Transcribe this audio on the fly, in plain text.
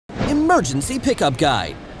Emergency Pickup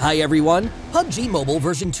Guide. Hi everyone, PUBG Mobile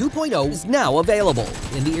version 2.0 is now available.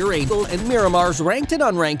 In the Irregular and Miramar's ranked and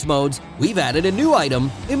unranked modes, we've added a new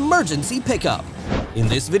item, Emergency Pickup. In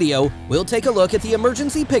this video, we'll take a look at the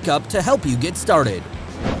Emergency Pickup to help you get started.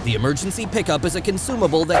 The Emergency Pickup is a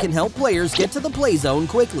consumable that can help players get to the play zone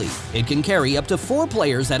quickly. It can carry up to 4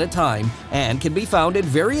 players at a time and can be found at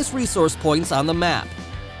various resource points on the map.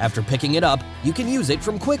 After picking it up, you can use it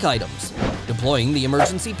from quick items. Deploying the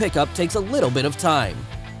Emergency Pickup takes a little bit of time.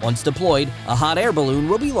 Once deployed, a hot air balloon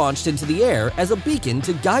will be launched into the air as a beacon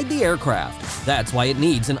to guide the aircraft. That's why it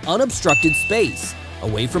needs an unobstructed space,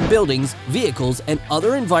 away from buildings, vehicles, and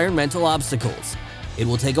other environmental obstacles. It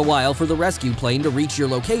will take a while for the rescue plane to reach your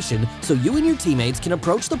location, so you and your teammates can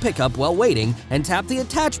approach the pickup while waiting and tap the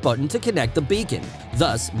attach button to connect the beacon,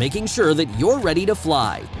 thus making sure that you're ready to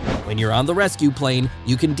fly. When you're on the rescue plane,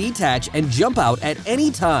 you can detach and jump out at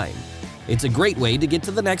any time. It's a great way to get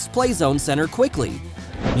to the next play zone center quickly.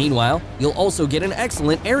 Meanwhile, you'll also get an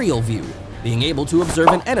excellent aerial view. Being able to observe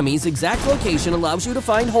an enemy's exact location allows you to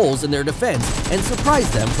find holes in their defense and surprise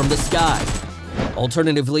them from the sky.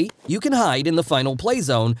 Alternatively, you can hide in the final play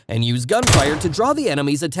zone and use gunfire to draw the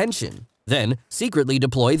enemy's attention. Then, secretly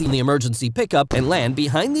deploy the Emergency Pickup and land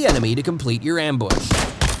behind the enemy to complete your ambush.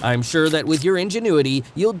 I'm sure that with your ingenuity,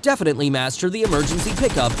 you'll definitely master the Emergency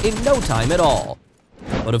Pickup in no time at all.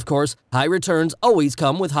 But of course, high returns always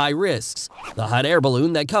come with high risks. The hot air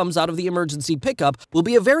balloon that comes out of the Emergency Pickup will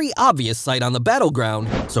be a very obvious sight on the battleground,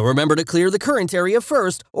 so remember to clear the current area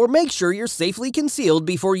first or make sure you're safely concealed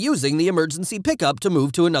before using the Emergency Pickup to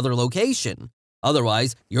move to another location.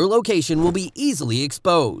 Otherwise, your location will be easily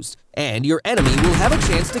exposed, and your enemy will have a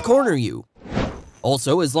chance to corner you.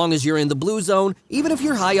 Also, as long as you're in the blue zone, even if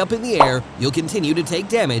you're high up in the air, you'll continue to take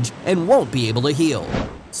damage and won't be able to heal.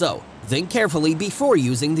 So, think carefully before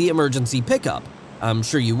using the Emergency Pickup. I'm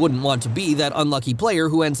sure you wouldn't want to be that unlucky player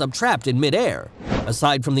who ends up trapped in midair.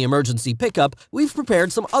 Aside from the Emergency Pickup, we've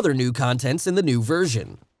prepared some other new contents in the new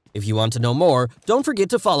version. If you want to know more, don't forget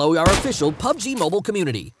to follow our official PUBG Mobile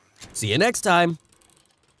community. See you next time!